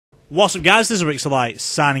What's up guys, this is Rixxalight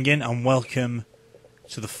signing in and welcome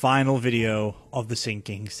to the final video of the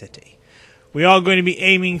Sinking City. We are going to be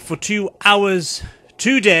aiming for 2 hours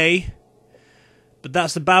today, but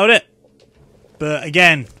that's about it. But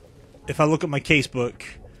again, if I look at my casebook,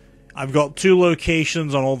 I've got 2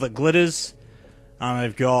 locations on all that glitters, and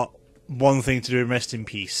I've got 1 thing to do in Rest in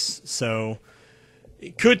Peace. So,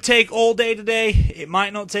 it could take all day today, it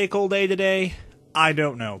might not take all day today, I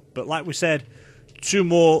don't know. But like we said, 2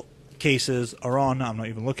 more cases are on. I'm not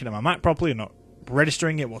even looking at my map properly, I'm not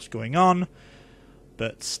registering it, what's going on,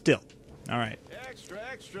 but still. Alright.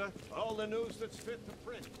 Extra. All the news that's fit to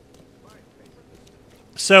print.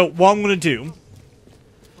 So, what I'm going to do,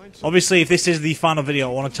 obviously if this is the final video,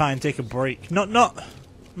 I want to try and take a break. I'm not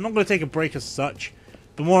going to take a break as such,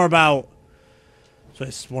 but more about... So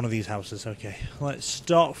it's one of these houses, okay. Let's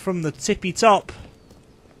start from the tippy top.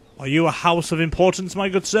 Are you a house of importance, my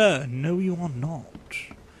good sir? No, you are not.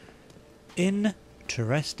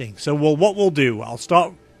 Interesting. So, what we'll do, I'll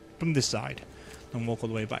start from this side and walk all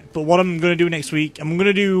the way back. But what I'm going to do next week, I'm going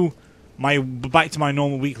to do back to my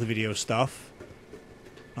normal weekly video stuff.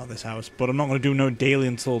 Not this house, but I'm not going to do no daily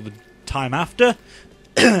until the time after.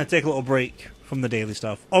 Take a little break from the daily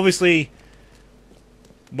stuff. Obviously,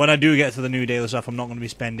 when I do get to the new daily stuff, I'm not going to be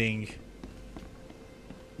spending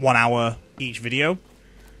 1 hour each video.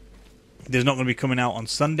 There's not going to be coming out on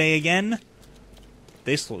Sunday again.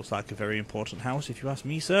 This looks like a very important house, if you ask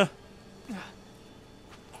me, sir.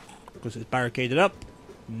 Because it's barricaded up.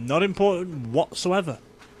 Not important whatsoever.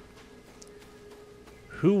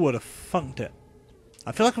 Who would have funked it?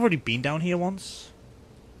 I feel like I've already been down here once.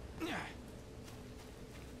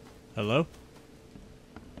 Hello?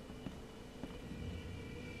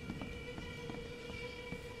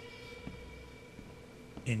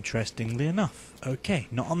 Interestingly enough. Okay,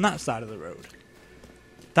 not on that side of the road.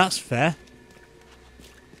 That's fair.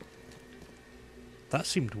 That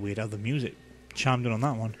seemed weird how the music chimed in on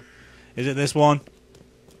that one. Is it this one?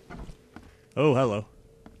 Oh, hello.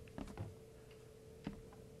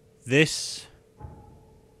 This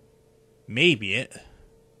may be it.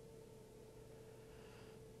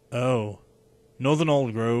 Oh. Northern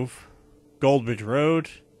Old Grove, Goldbridge Road,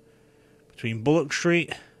 between Bullock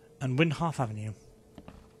Street and Windhalf Avenue.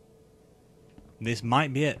 This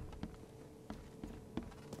might be it.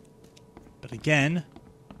 But again,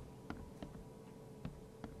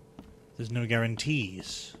 there's no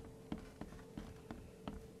guarantees.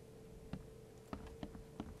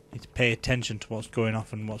 Need to pay attention to what's going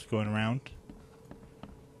off and what's going around.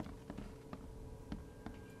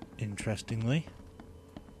 Interestingly,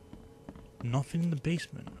 nothing in the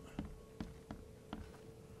basement.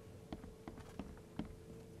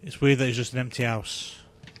 It's weird that it's just an empty house.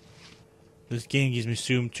 This game gives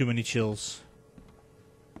me too many chills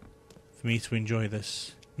for me to enjoy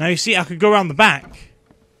this. Now you see, I could go around the back.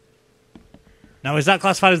 Now, is that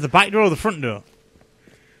classified as the back door or the front door?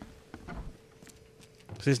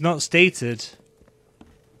 Because it's not stated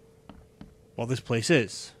what this place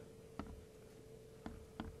is.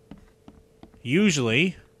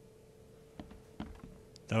 Usually,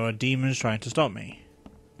 there are demons trying to stop me.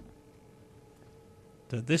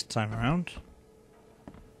 But this time around,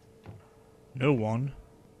 no one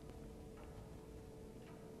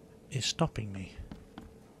is stopping me.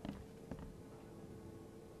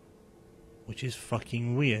 Which is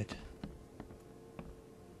fucking weird.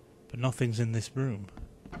 But nothing's in this room.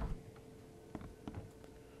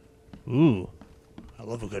 Ooh. I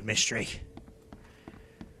love a good mystery.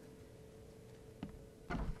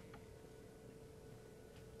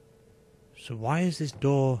 So why is this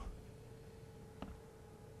door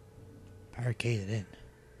barricaded in?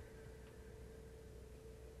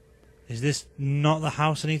 Is this not the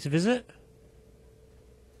house I need to visit?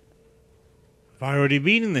 Have I already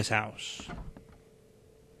been in this house?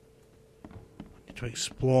 I need to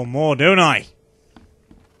explore more, don't I?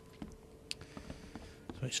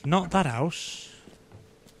 So it's not that house.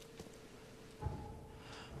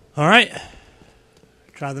 Alright.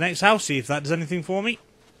 Try the next house, see if that does anything for me.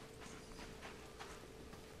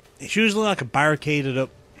 It's usually like a barricaded up...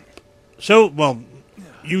 So, well,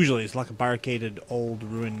 usually it's like a barricaded, old,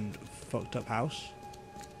 ruined, fucked up house.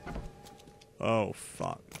 Oh,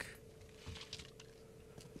 fuck.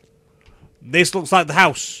 This looks like the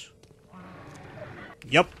house.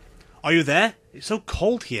 Yup. Are you there? It's so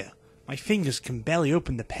cold here. My fingers can barely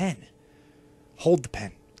open the pen. Hold the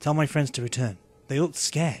pen. Tell my friends to return. They looked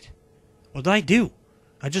scared. What did I do?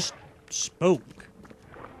 I just spoke.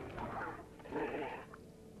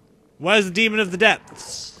 Where's the demon of the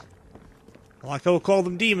depths? Like I will call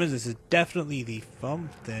them demons, this is definitely the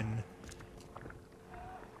something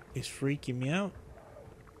is freaking me out.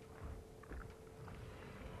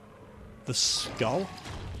 the skull.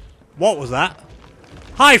 What was that?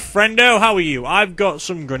 Hi, friendo, how are you? I've got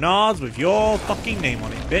some grenades with your fucking name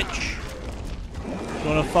on it, bitch. You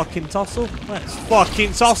wanna fucking tussle? Let's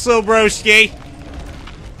fucking tussle, broski!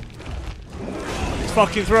 Let's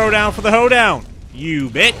fucking throw down for the hoedown. You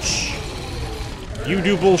bitch! You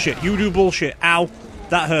do bullshit, you do bullshit. Ow.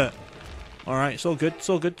 That hurt. Alright, it's all good, it's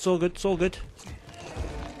all good, it's all good, it's all good.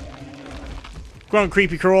 Go on,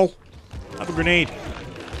 creepy crawl. Have a grenade.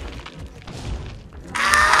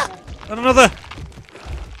 Ah! And another!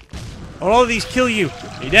 Will all of these kill you?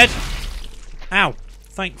 Are you dead? Ow.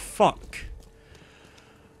 Thank fuck.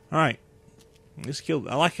 Alright. Let's kill.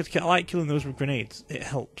 I like killing those with grenades. It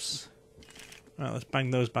helps. Alright, let's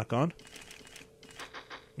bang those back on.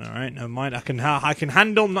 Alright, never mind. I can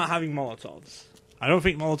handle not having Molotovs. I don't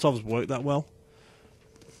think Molotovs work that well.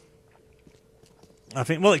 I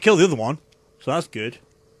think, well, it killed the other one, so that's good.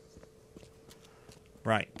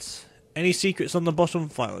 Right. Any secrets on the bottom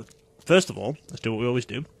file? First of all, let's do what we always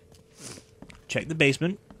do. Check the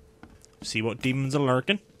basement. See what demons are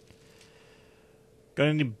lurking. Got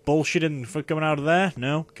any bullshit coming out of there?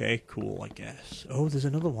 No? Okay, cool, I guess. Oh, there's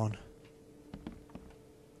another one.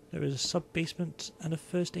 There is a sub-basement and a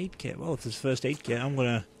first aid kit. Well, if there's a first aid kit, I'm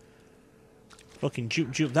gonna fucking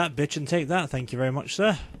juke that bitch and take that. Thank you very much,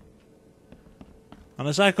 sir. And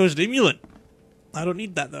a psychostimulant. I don't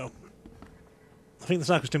need that, though. I think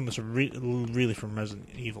the psychostimulants are really from Resident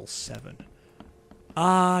Evil 7.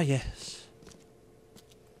 Ah, yes.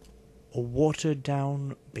 A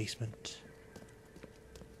watered-down basement.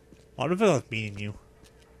 I don't feel like being you.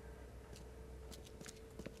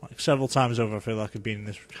 Like, several times over, I feel like I've been in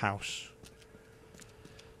this house.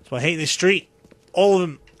 So I hate this street. All of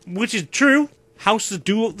them. Which is true. Houses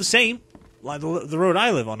do look the same. Like the road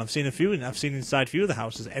I live on. I've seen a few, and I've seen inside a few of the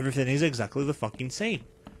houses. Everything is exactly the fucking same.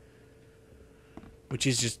 Which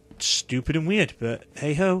is just stupid and weird. But,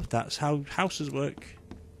 hey-ho, that's how houses work.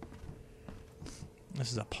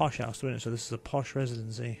 This is a posh house, isn't it? So this is a posh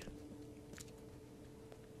residency.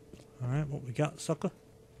 Alright, what we got, sucker?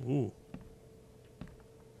 Ooh.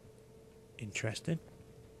 Interesting.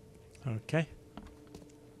 Okay.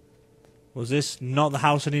 Was this not the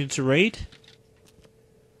house I needed to raid?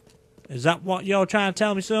 Is that what you're trying to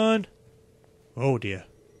tell me, son? Oh dear.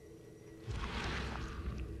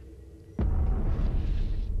 I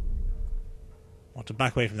want to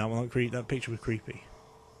back away from that one. That picture was creepy.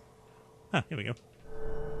 Ah, here we go.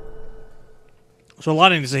 So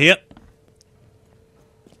landing is here.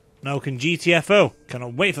 Now can GTFO.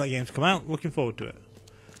 Cannot wait for that game to come out. Looking forward to it.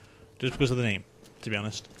 Just because of the name, to be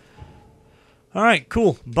honest. Alright,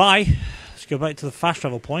 cool. Bye. Let's go back to the fast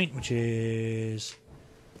travel point, which is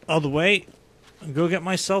other way, and go get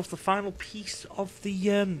myself the final piece of the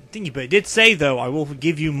thingy. But it did say, though, I will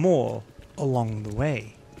give you more along the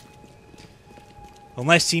way.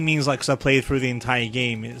 Unless he means, like, because I played through the entire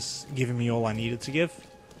game, it's giving me all I needed to give.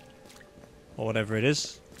 Or whatever it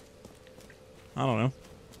is. I don't know.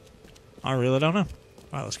 I really don't know.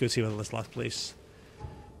 Right, let's go see whether this last place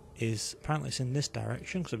is. Apparently it's in this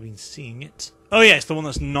direction, because I've been seeing it. Oh yeah, it's the one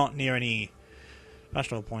that's not near any fast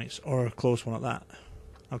travel points, or a close one at that.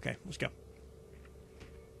 Okay, let's go.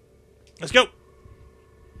 Let's go!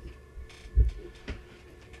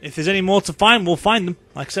 If there's any more to find, we'll find them.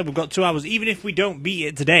 Like I said, we've got 2 hours, even if we don't beat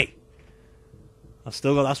it today. I've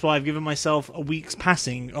still got. That's why I've given myself a week's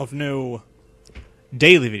passing of no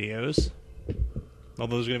daily videos.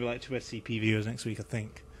 Although there's going to be like 2 SCP videos next week, I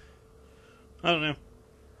think. I don't know.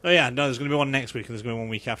 Oh yeah, no, there's going to be one next week, and there's going to be one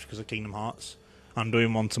week after because of Kingdom Hearts. I'm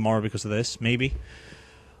doing one tomorrow because of this, maybe.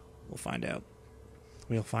 We'll find out.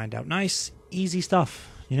 We'll find out. Nice, easy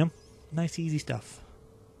stuff, you know? Nice, easy stuff.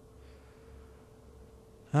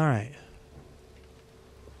 Alright.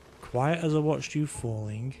 Quiet as I watched you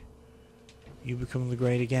falling, you become the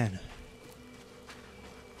great again.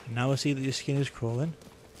 And now I see that your skin is crawling.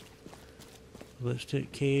 Let's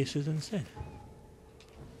take cases instead.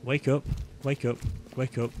 Wake up, wake up,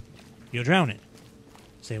 wake up. You're drowning.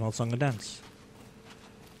 Same old song and dance.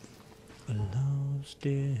 Lost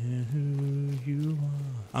in who you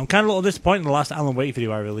are. I'm kind of a little disappointed in the last Alan Wake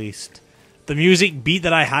video I released. The music beat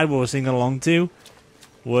that I had while I was singing along to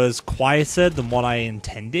was quieter than what I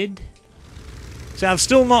intended. So I've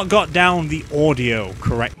still not got down the audio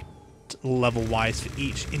correct level-wise for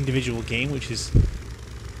each individual game, which is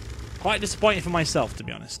quite disappointing for myself, to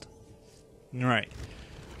be honest. Alright.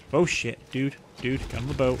 Oh shit, dude. Dude, get on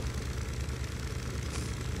the boat.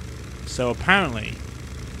 So apparently,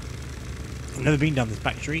 I've never been down this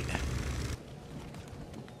back street.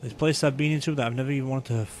 This place I've been into that I've never even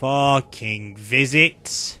wanted to fucking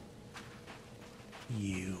visit.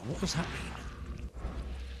 You. What was happening?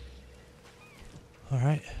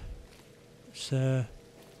 Alright. It's, oh,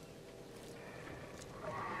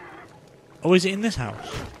 is it in this house?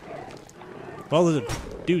 Well, there's a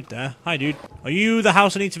dude there. Hi, dude. Are you the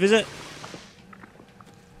house I need to visit?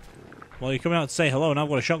 Well, you're coming out to say hello, and I've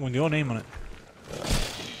got a shotgun with your name on it.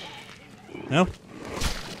 No?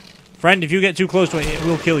 Friend, if you get too close to it, it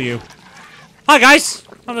will kill you. Hi, guys!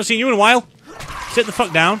 I've not seen you in a while. Sit the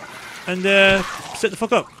fuck down, and, sit the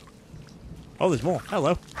fuck up. Oh, there's more.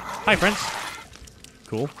 Hello. Hi, friends.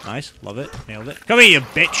 Cool. Nice. Love it. Nailed it. Come here, you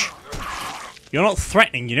bitch! You're not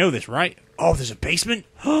threatening, you know this, right? Oh, there's a basement?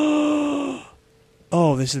 Oh,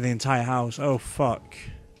 this is the entire house. Oh, fuck.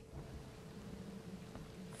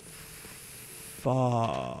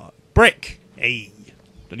 Fuck. Brick! Hey.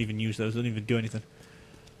 Don't even use those. Don't even do anything.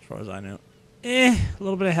 As far as I know. A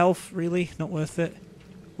little bit of health, really. Not worth it.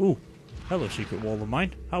 Ooh. Hello, secret wall of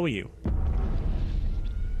mine. How are you?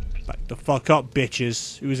 Back the fuck up,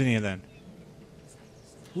 bitches. Who's in here, then?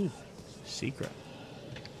 Ooh. Secret.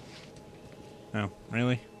 No,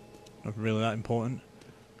 really? Not really that important.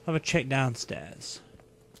 Have a check downstairs.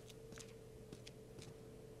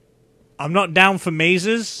 I'm not down for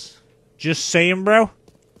mazes. Just saying, bro.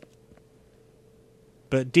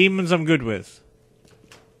 But demons I'm good with.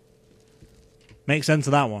 Makes sense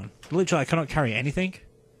of that one. Literally, I cannot carry anything.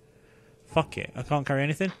 Fuck it. I can't carry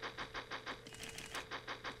anything.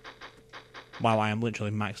 Wow, I am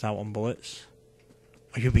literally maxed out on bullets.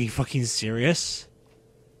 Are you being fucking serious?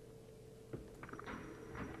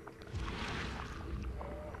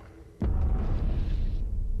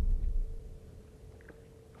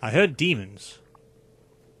 I heard demons.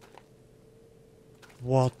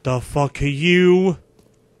 What the fuck are you?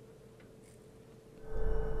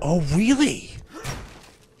 Oh, really?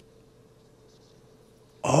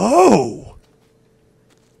 Oh!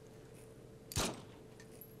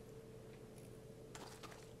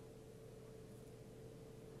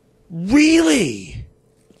 Really?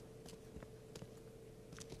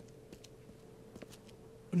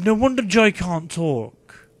 No wonder Joy can't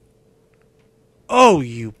talk. Oh,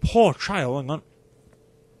 you poor child. Hang on.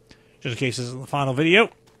 Just in case this isn't the final video.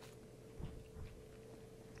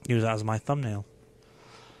 Use that as my thumbnail.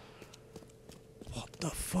 What the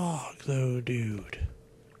fuck, though, dude?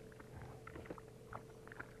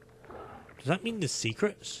 Does that mean there's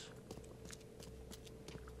secrets?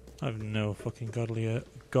 I have no fucking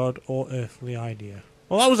god or earthly idea.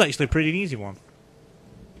 Well, that was actually a pretty easy one.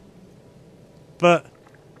 But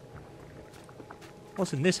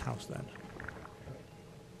what's in this house, then?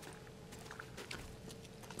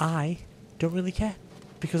 I don't really care,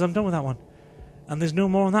 because I'm done with that one. And there's no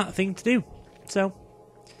more on that thing to do. So,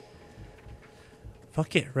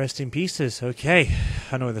 fuck it, rest in pieces. Okay,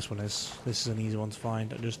 I know where this one is. This is an easy one to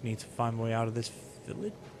find. I just need to find my way out of this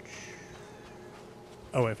village.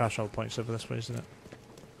 Oh wait, fast travel point's over this way, isn't it?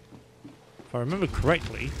 If I remember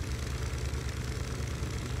correctly,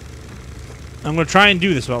 I'm going to try and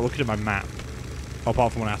do this without looking at my map.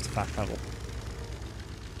 Apart from when I have to fast travel.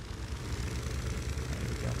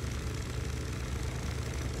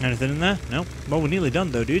 Anything in there? No? Well, we're nearly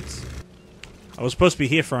done though, dudes. I was supposed to be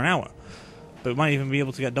here for an hour. But we might even be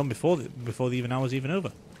able to get done before the even hour's even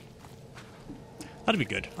over. That'd be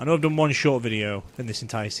good. I know I've done one short video in this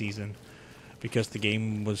entire season. Because the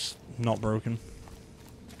game was not broken.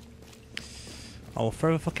 I'll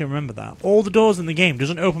forever fucking remember that. All the doors in the game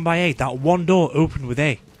doesn't open by A. That one door opened with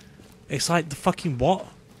A. It's like the fucking what?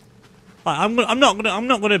 Like, I'm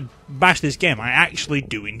not gonna bash this game. I actually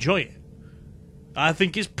do enjoy it. I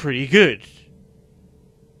think it's pretty good.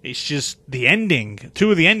 It's just the ending.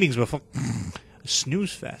 Two of the endings were a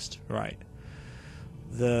snooze fest. Right.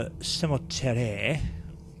 The cemetery.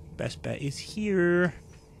 Best bet is here.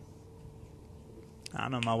 I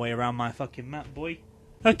know my way around my fucking map, boy.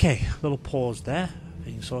 Okay, little pause there.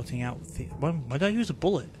 Being sorting out the... When did I use a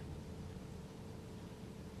bullet?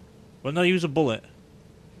 When did I use a bullet?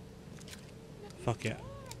 Fuck yeah.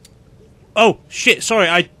 Oh, shit,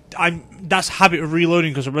 sorry, that's habit of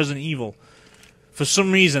reloading because of Resident Evil. For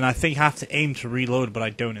some reason, I think I have to aim to reload, but I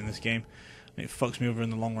don't in this game. And it fucks me over in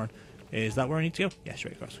the long run. Is that where I need to go? Yeah,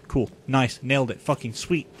 straight across. Cool. Nice. Nailed it. Fucking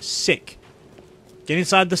sweet. Sick. Get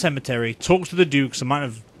inside the cemetery. Talk to the Dukes. I might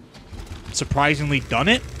have surprisingly done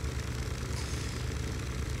it.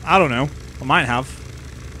 I don't know. I might have.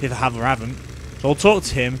 If I have or haven't. So I'll talk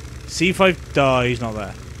to him. See if I've... he's not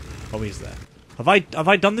there. Oh, he's there. Have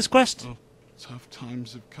I done this quest? Oh, tough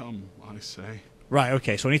times have come, I say. Right,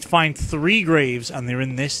 okay. So I need to find 3 graves, and they're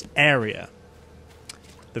in this area.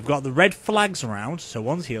 They've got the red flags around, so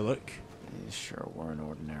one's here, look. These sure weren't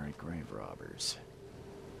ordinary grave robbers.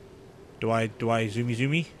 Do I zoomy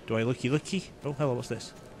zoomy? Do I looky looky? Oh, hello, what's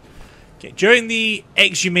this? Okay, during the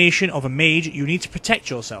exhumation of a mage, you need to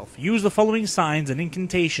protect yourself. Use the following signs and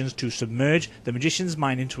incantations to submerge the magician's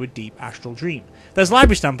mind into a deep astral dream. There's a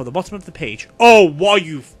library stamp at the bottom of the page. Oh, what are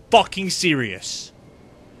you fucking serious?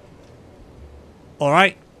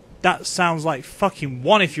 Alright, that sounds like fucking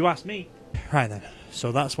one if you ask me. Right then,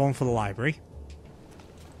 so that's one for the library.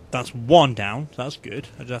 That's one down, so that's good.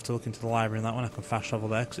 I just have to look into the library in that one. I can fast travel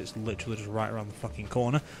there because it's literally just right around the fucking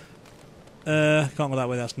corner. Can't go that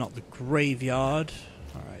way, that's not the graveyard.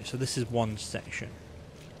 Alright, so this is one section.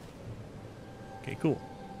 Okay, cool.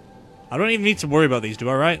 I don't even need to worry about these, do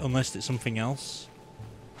I, right? Unless it's something else.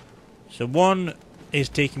 So one is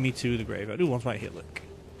taking me to the graveyard. Ooh, one's right here, look.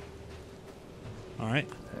 Alright.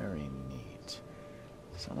 Very neat.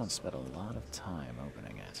 Someone spent a lot of time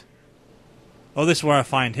opening it. Oh, this is where I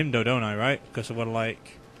find him though, don't I, right? Because of what,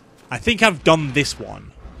 like... I think I've done this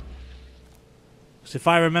one. So if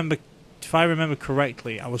I remember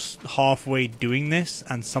correctly, I was halfway doing this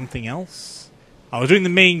and something else. I was doing the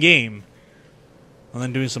main game and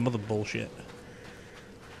then doing some other bullshit.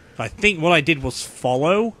 So I think what I did was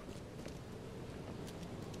follow.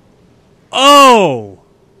 Oh!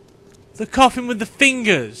 The coffin with the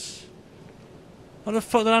fingers! How the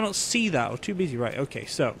fuck did I not see that? I was too busy. Right, okay,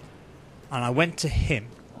 so. And I went to him.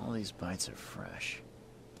 All these bites are fresh.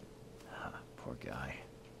 Poor guy.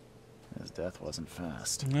 His death wasn't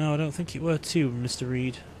fast. No, I don't think it were too, Mr.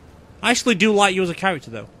 Reed. I actually do like you as a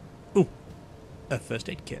character, though. Ooh. A first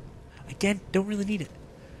aid kit. Again, don't really need it.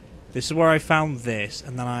 This is where I found this,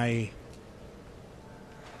 and then I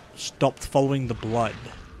stopped following the blood.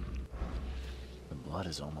 The blood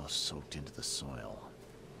is almost soaked into the soil.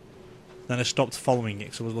 Then I stopped following it,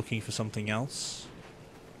 because I was looking for something else.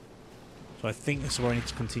 So I think this is where I need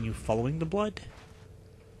to continue following the blood.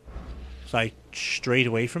 So I strayed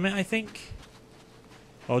away from it, I think.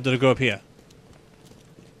 Or did I go up here?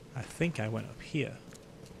 I think I went up here.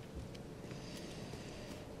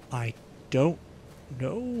 I don't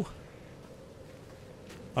know.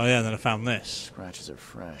 Oh yeah, and then I found this. Scratches are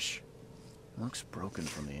fresh. Looks broken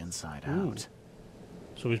from the inside Ooh. out.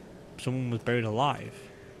 So someone was buried alive.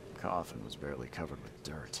 Coffin was barely covered with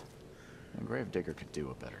dirt. A gravedigger could do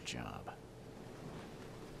a better job.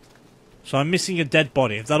 So I'm missing a dead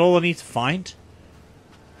body. Is that all I need to find?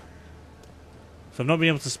 So I've not been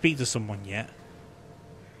able to speak to someone yet.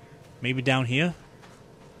 Maybe down here?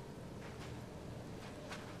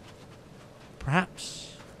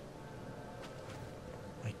 Perhaps?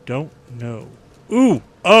 I don't know. Ooh!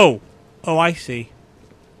 Oh! Oh, I see.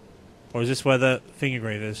 Or is this where the finger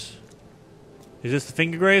grave is? Is this the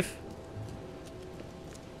finger grave?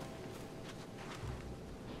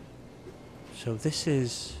 So this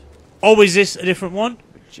is... Oh, is this a different one?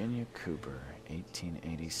 Virginia Cooper,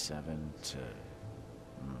 1887 to...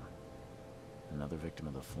 Another victim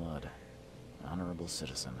of the flood. Honorable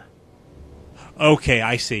citizen. Okay,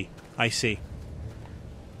 I see. I see.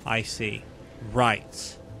 I see.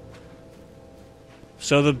 Right.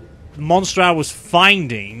 So the monster I was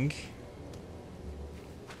finding...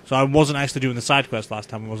 So I wasn't actually doing the side quest last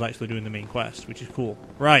time, I was actually doing the main quest, which is cool.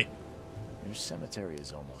 Right. Your cemetery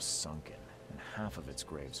is almost sunken, and half of its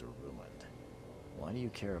graves are ruined. Why do you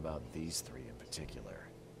care about these three in particular?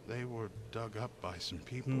 They were dug up by some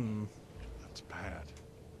people. That's bad.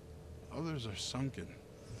 Others are sunken,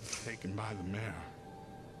 taken by the mayor.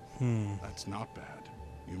 That's not bad.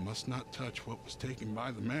 You must not touch what was taken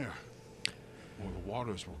by the mayor, or the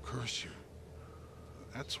waters will curse you.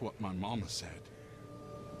 That's what my mama said.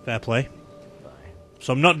 Fair play. Bye.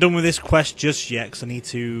 So I'm not done with this quest just yet, because I need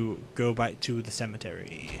to go back to the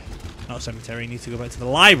cemetery. Not cemetery, I need to go back to the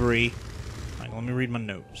library. Hang on, let me read my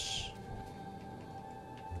notes.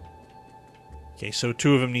 Okay, so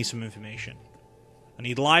two of them need some information. I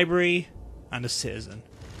need library and a citizen.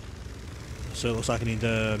 So it looks like I need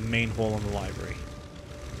the main hall and the library.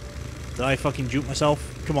 Did I fucking juke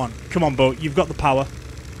myself? Come on boat, you've got the power.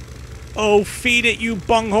 Oh, feed it, you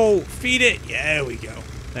bunghole! Feed it! Yeah, there we go.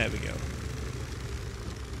 There we go.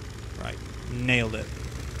 Right, nailed it.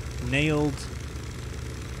 Nailed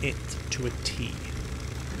it to a T.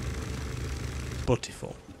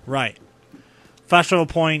 Beautiful. Right. Fast travel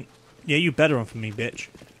point. Yeah, you better run for me, bitch.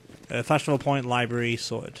 Fast travel point, library,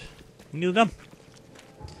 sorted. Nearly done.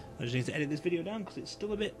 I just need to edit this video down because it's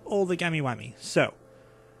still a bit all the gammy whammy. So,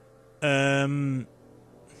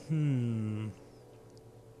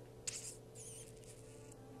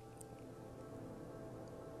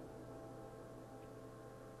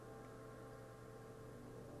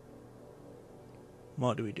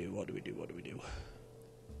 What do we do?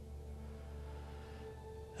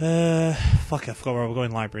 Fuck, I forgot where we're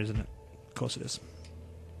going. Library, isn't it? Of course it is.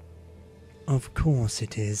 Of course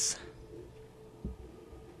it is.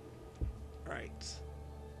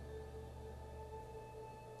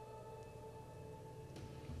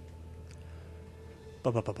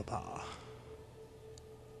 Ba ba ba ba ba.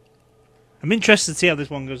 I'm interested to see how this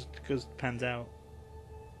one pans out.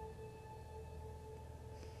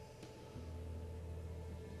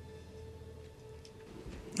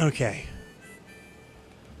 Okay.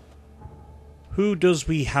 Who does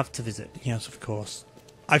we have to visit? Yes, of course.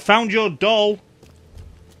 I found your doll,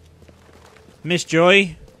 Miss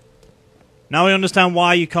Joy. Now I understand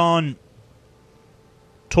why you can't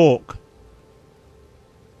talk.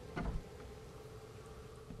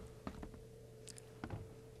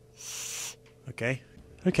 Okay.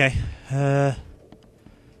 Okay. Any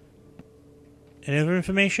other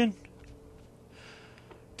information?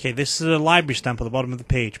 Okay, this is a library stamp at the bottom of the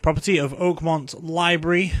page. Property of Oakmont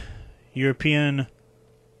Library. European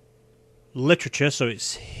literature, so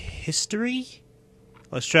it's history?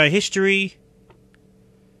 Let's try history.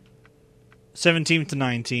 17th to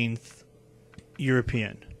 19th.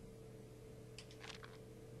 European.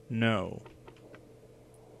 No.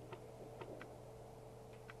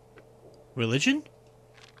 Religion?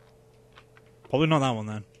 Probably not that one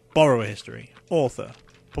then. Borrower history. Author.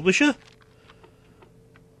 Publisher?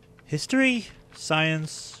 History,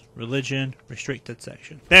 science, religion, restricted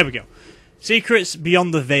section. There we go. Secrets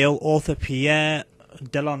Beyond the Veil, author Pierre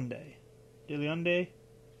Delonde. Delonde?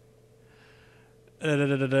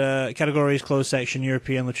 Categories, closed section,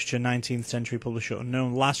 European literature, 19th century, publisher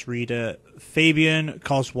unknown. Last reader, Fabian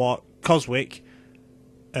Coswick.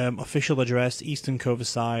 Official address, Eastern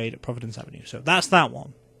Coverside, Providence Avenue. So that's that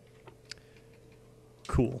one.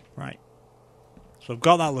 Cool, right. So I've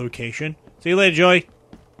got that location. See you later, Joy.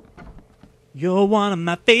 You're one of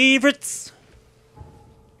my favorites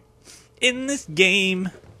in this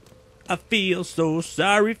game. I feel so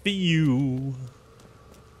sorry for you.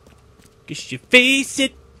 'Cause your face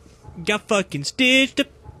it got fucking stitched up,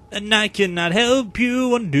 and I cannot help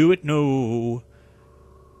you undo it, no.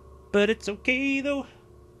 But it's okay though.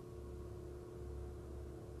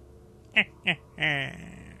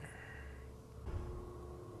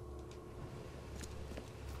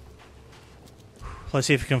 Let's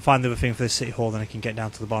see if we can find the other thing for this city hall, then I can get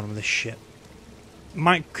down to the bottom of this shit.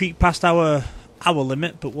 Might creep past our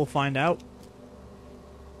limit, but we'll find out.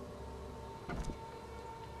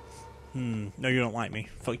 No, you don't like me.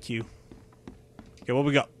 Fuck you. Okay, what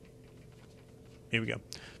we got? Here we go.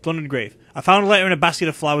 Plundered grave. I found a letter in a basket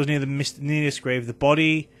of flowers near this grave. The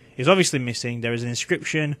body is obviously missing. There is an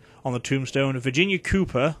inscription on the tombstone. Virginia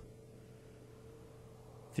Cooper.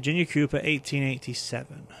 Virginia Cooper,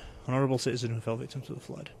 1887. Honorable citizen who fell victim to the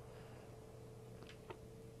flood.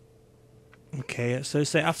 Okay, so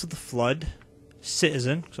say after the flood,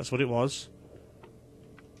 citizen, because that's what it was.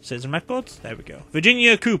 Citizen records? There we go.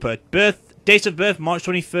 Virginia Cooper, date of birth, March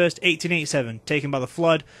 21st, 1887. Taken by the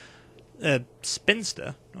flood.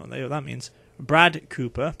 Spinster? Oh, there that means. Bradley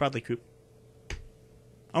Cooper. I'm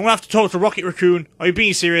gonna have to talk to Rocket Raccoon. Are you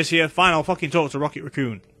being serious here? Fine, I'll fucking talk to Rocket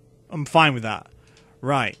Raccoon. I'm fine with that.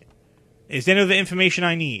 Right. Is there any other information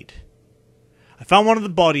I need? I found one of the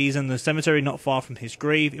bodies in the cemetery not far from his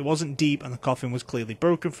grave. It wasn't deep and the coffin was clearly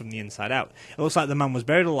broken from the inside out. It looks like the man was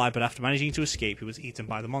buried alive, but after managing to escape, he was eaten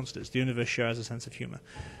by the monsters. The universe sure has a sense of humour.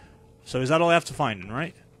 So is that all I have to find,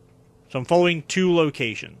 right? So I'm following 2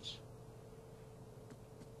 locations.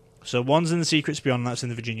 So one's in the Secrets Beyond, that's in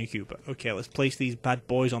the Virginia Cooper. Okay, let's place these bad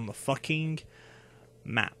boys on the fucking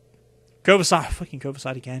map. Coverside. Fucking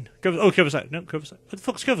Coverside again. Coverside. No, Coverside. What the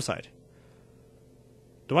fuck's Coverside?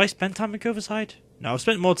 Do I spend time in Coverside? No, I've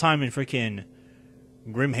spent more time in freaking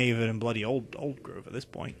Grimhaven and bloody Old Grove at this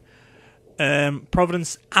point.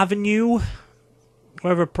 Providence Avenue.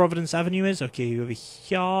 Wherever Providence Avenue is. Okay, over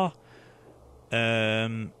here.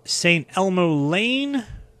 St. Elmo Lane.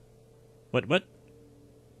 What?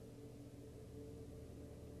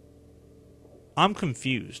 I'm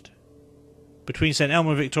confused. Between St.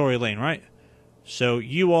 Elmo and Victoria Lane, right? So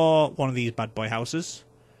you are one of these bad boy houses.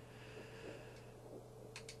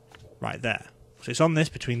 Right there. So it's on this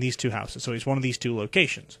between these 2 houses. So it's one of these 2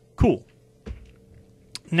 locations. Cool.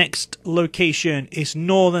 Next location is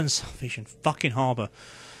Northern Salvation fucking Harbour.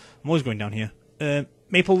 I'm always going down here.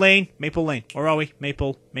 Maple Lane. Where are we?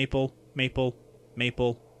 Maple. Maple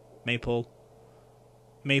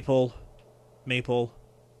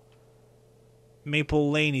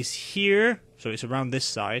Lane is here. So it's around this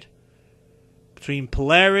side. Between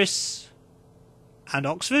Polaris and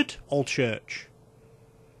Oxford. Old Church.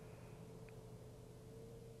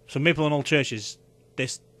 So Maple and Old Church is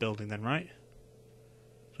this building then, right?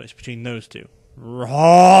 So it's between those 2. You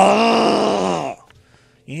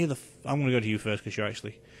hear the... I'm going to go to you first because you're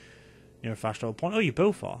actually near a fast travel point. Oh, you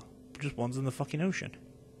both are. Just one's in the fucking ocean.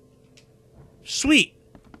 Sweet.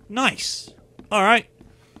 Nice. Alright.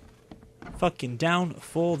 Fucking down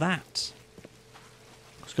for that.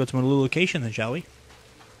 Let's go to my little location then, shall we?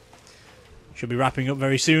 Should be wrapping up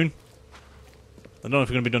very soon. I don't know if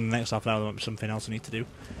it's going to be done in the next half an hour. There might be something else I need to do.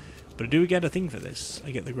 But I do get a thing for this.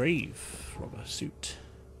 I get the grave robber suit.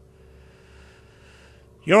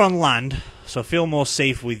 You're on land, so I feel more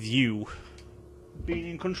safe with you being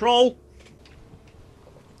in control.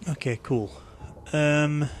 Okay, cool.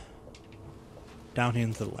 Down here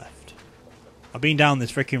to the left. I've been down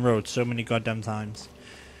this freaking road so many goddamn times.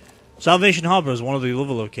 Salvation Harbour is one of the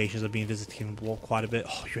other locations I've been visiting quite a bit.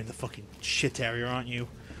 Oh, you're in the fucking shit area, aren't you?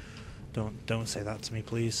 Don't say that to me,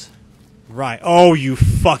 please. Right. Oh, you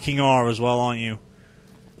fucking are as well, aren't you?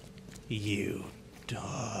 You.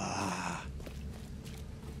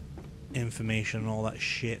 Information and all that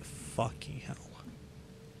shit. Fucking hell.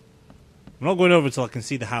 I'm not going over until I can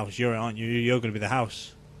see the house. You're, aren't you? You're going to be the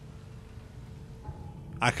house.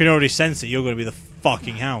 I can already sense it. You're going to be the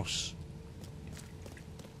fucking house.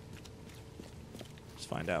 Let's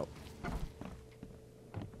find out.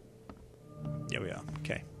 Here we are.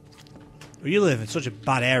 Okay. Well, you live in such a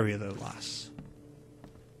bad area, though, lass.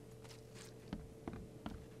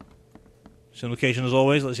 Same location as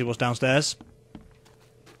always. Let's see what's downstairs.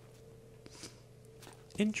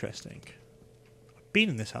 Interesting. I've been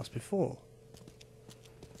in this house before.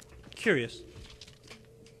 Curious.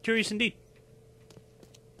 Curious indeed.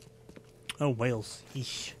 Oh, Wales.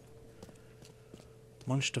 Eesh.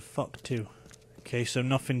 Monster fuck too. Okay, so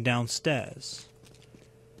nothing downstairs.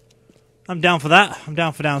 I'm down for that. I'm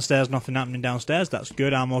down for downstairs. Nothing happening downstairs. That's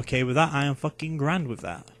good. I'm okay with that. I am fucking grand with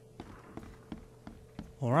that.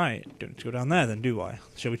 Alright. Don't need to go down there then, do I?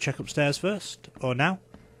 Shall we check upstairs first? Or now?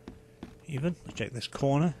 Even. Let's check this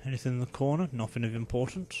corner. Anything in the corner? Nothing of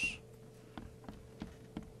importance.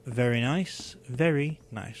 Very nice. Very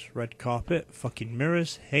nice. Red carpet. Fucking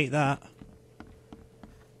mirrors. Hate that.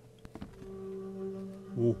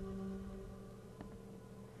 Ooh.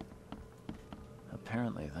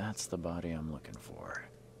 Apparently that's the body I'm looking for.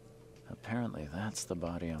 Apparently that's the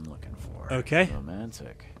body I'm looking for. Okay.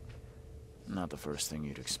 Romantic. Not the first thing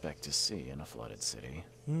you'd expect to see in a flooded city.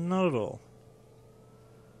 Not at all.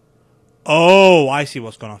 Oh, I see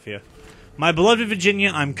what's gone off here. My beloved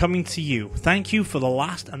Virginia, I'm coming to you. Thank you for the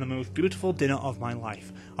last and the most beautiful dinner of my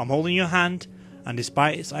life. I'm holding your hand, and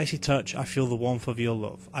despite its icy touch, I feel the warmth of your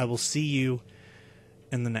love. I will see you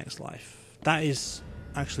in the next life. That is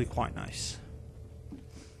actually quite nice.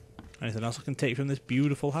 Anything else I can take from this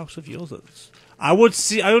beautiful house of yours? I would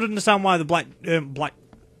understand why the Blackwood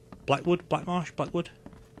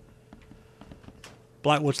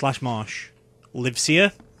 / marsh lives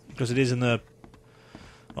here, because it is in the.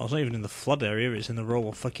 Well, it's not even in the flood area. It's in the raw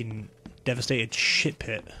fucking devastated shit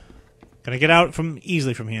pit. Can I get out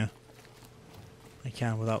easily from here? I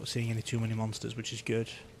can without seeing any too many monsters, which is good.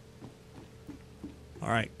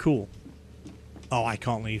 Alright, cool. Oh, I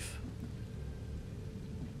can't leave.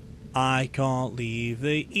 I can't leave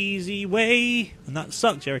the easy way. And that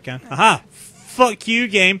sucks, here I can. Aha! Fuck you,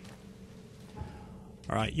 game!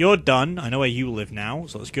 Alright, you're done. I know where you live now,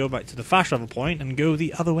 so let's go back to the fast travel point and go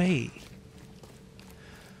the other way.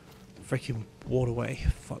 Freaking waterway,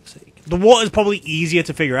 fuck's sake. The water's probably easier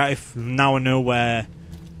to figure out if now I know where.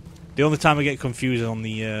 The only time I get confused is on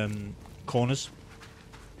the corners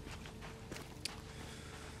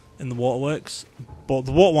in the waterworks. But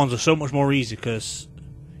the water ones are so much more easy because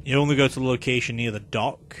you only go to the location near the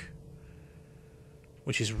dock,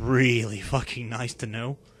 which is really fucking nice to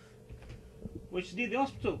know. Which is near the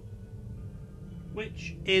hospital,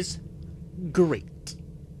 which is great.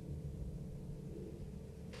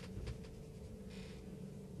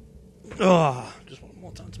 Oh, just want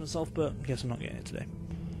more time to myself, but I guess I'm not getting it today.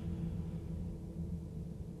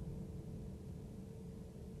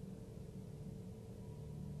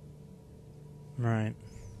 Right.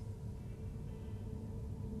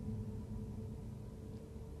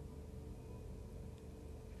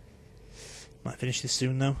 Might finish this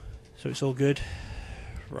soon though, so it's all good.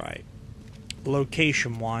 Right.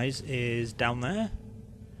 Location-wise is down there.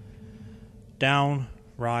 Down,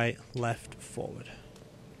 right, left, forward.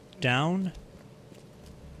 Down,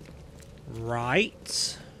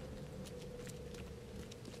 right,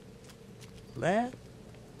 left.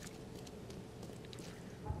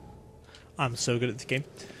 I'm so good at this game.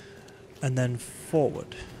 And then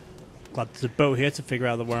forward. Glad there's a boat here to figure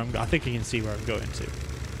out where I'm going. I think you can see where I'm going to.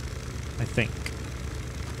 I think.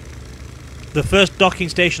 The first docking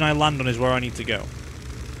station I land on is where I need to go.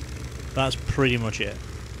 That's pretty much it.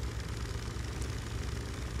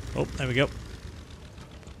 Oh, there we go.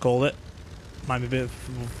 Called it. Might be a bit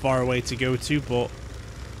far away to go to, but...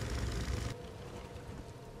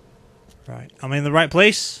 Right. Am I in the right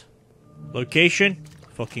place? Location?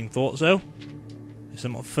 Fucking thought so. It's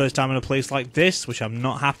not the first time in a place like this, which I'm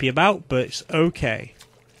not happy about, but it's okay.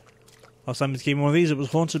 Last time it came one of these, it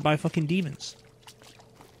was haunted by fucking demons.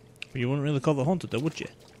 But you wouldn't really call it haunted though, would you?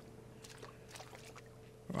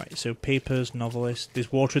 Right, so papers, novelist.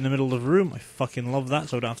 There's water in the middle of the room. I fucking love that,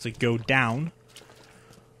 so I don't have to go down.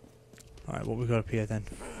 Alright, what we got up here then?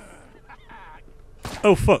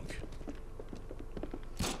 Oh, fuck.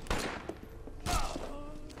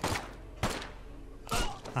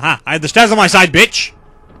 Aha, I had the stairs on my side, bitch!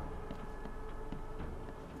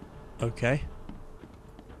 Okay.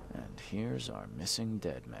 And here's our missing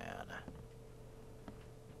dead man.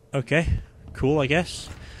 Okay, cool, I guess.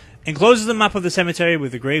 Encloses the map of the cemetery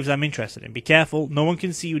with the graves I'm interested in. Be careful, no one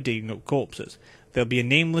can see you digging up corpses. There'll be a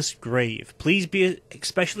nameless grave. Please be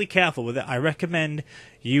especially careful with it. I recommend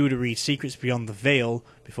you to read Secrets Beyond the Veil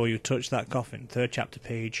before you touch that coffin. 3rd chapter,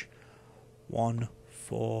 page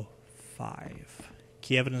 145.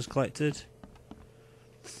 Key evidence collected,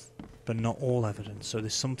 but not all evidence, so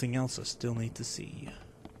there's something else I still need to see.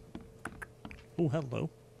 Oh, hello.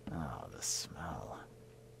 Oh, the smell.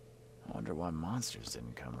 I wonder why monsters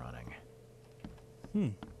didn't come running.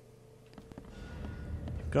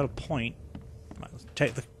 Got a point. Right, let's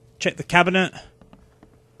check the cabinet.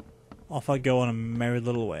 Off I go on a merry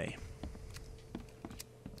little way.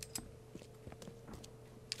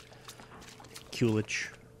 Coolidge.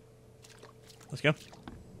 Let's go.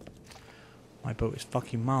 My boat is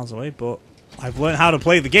fucking miles away, but I've learned how to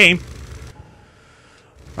play the game.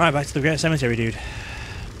 Right, back to the Great Cemetery, dude.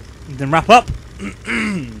 Then wrap up.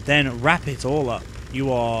 Then wrap it all up.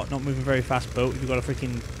 You are not moving very fast, boat. You've got a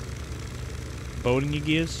freaking boat in your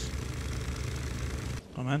gears.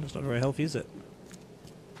 Oh man, that's not very healthy, is it?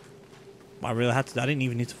 I really had to. I didn't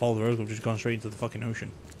even need to follow the road. I've just gone straight into the fucking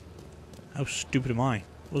ocean. How stupid am I? I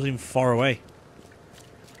wasn't even far away.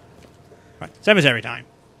 Right, cemetery time.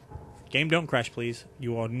 Game, don't crash, please.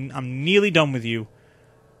 You are. I'm nearly done with you.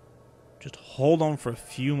 Just hold on for a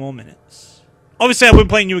few more minutes. Obviously, I will be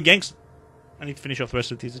playing you again. I need to finish off the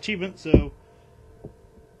rest of these achievements, so...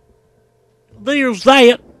 There's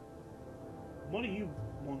that! What do you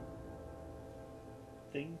want?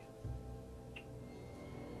 Thing?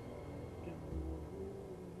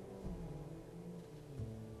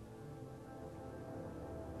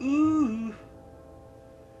 Ooh!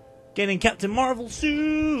 Getting Captain Marvel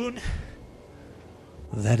soon!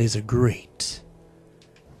 That is a great...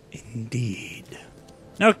 Indeed.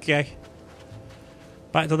 Okay.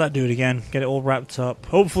 Back to that dude again. Get it all wrapped up.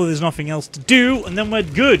 Hopefully there's nothing else to do, and then we're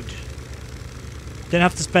good. Didn't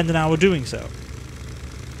have to spend an hour doing so.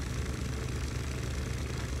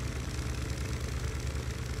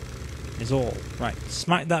 Is all. Right,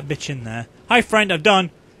 smack that bitch in there. Hi friend, I've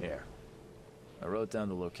done. Here. I wrote down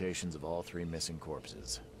the locations of all 3 missing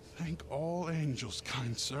corpses. Thank all angels,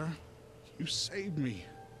 kind sir. You saved me.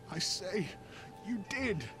 I say, you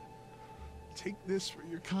did. Take this for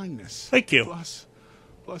your kindness. Thank you. Plus,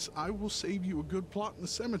 I will save you a good plot in the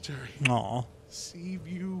cemetery. Aw. Sea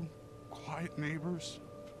view, quiet neighbors,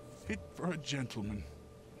 fit for a gentleman.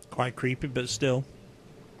 Quite creepy, but still.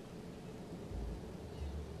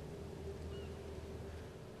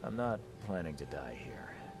 I'm not planning to die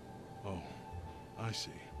here. Oh, I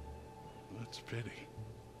see. That's a pity.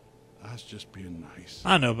 I was just being nice.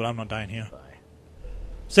 I know, but I'm not dying here. Bye.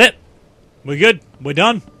 Sit. We're good. We're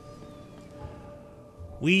done.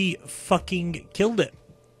 We fucking killed it.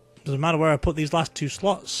 Doesn't matter where I put these last 2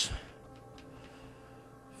 slots.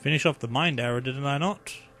 Finish off the mind arrow, didn't I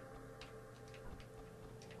not?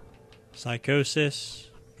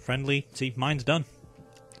 Psychosis. Friendly. See, mine's done.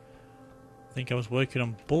 I think I was working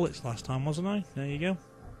on bullets last time, wasn't I? There you go.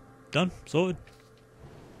 Done. Sorted.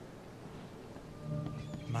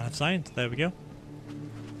 Man of science. There we go.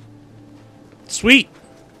 Sweet.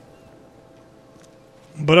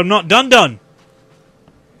 But I'm not done.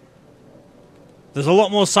 There's a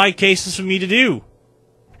lot more side cases for me to do.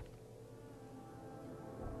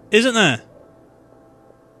 Isn't there?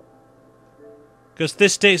 Because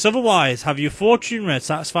this states otherwise. Have your fortune read.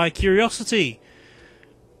 Satisfy curiosity.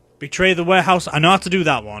 Betray the warehouse. I know how to do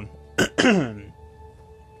that one.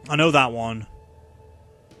 I know that one.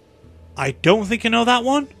 I don't think I know that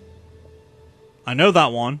one. I know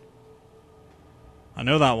that one. I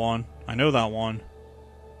know that one. I know that one.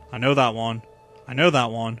 I know that one. I know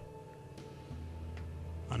that one.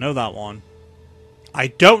 I know that one. I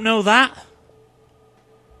don't know that.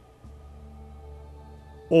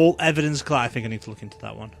 All evidence clear. I think I need to look into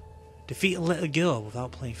that one. Defeat a little girl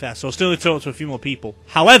without playing fair. So I'll still need to talk to a few more people.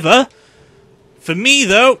 However, for me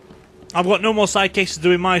though, I've got no more side cases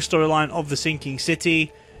doing my storyline of the sinking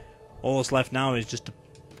city. All that's left now is just to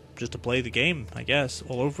just to play the game, I guess,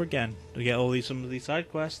 all over again. To get all some of these side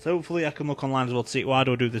quests. Hopefully I can look online as well to see, why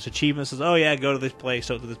do I do this achievement? It says, oh yeah, go to this place,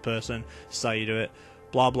 talk to this person, this is how you do it,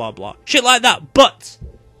 blah blah blah. Shit like that, but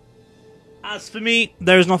as for me,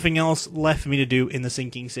 there is nothing else left for me to do in the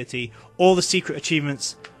Sinking City. All the secret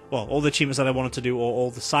achievements, well, all the achievements that I wanted to do, or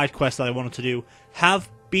all the side quests that I wanted to do, have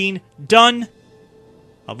been done.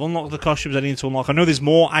 I've unlocked the costumes I need to unlock. I know there's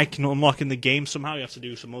more I can unlock in the game somehow. You have to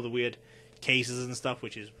do some other weird cases and stuff,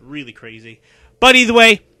 which is really crazy. But either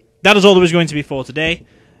way, that is all there was going to be for today.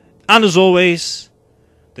 And as always,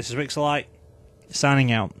 this is Rixxalight,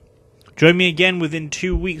 signing out. Join me again within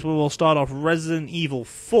 2 weeks where we'll start off Resident Evil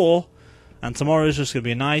 4. And tomorrow is just going to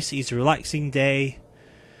be a nice, easy, relaxing day.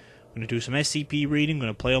 I'm going to do some SCP reading. I'm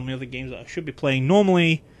going to play all my other games that I should be playing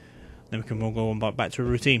normally. Then we can all go back to a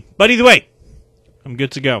routine. But either way, I'm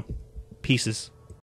good to go. Pieces.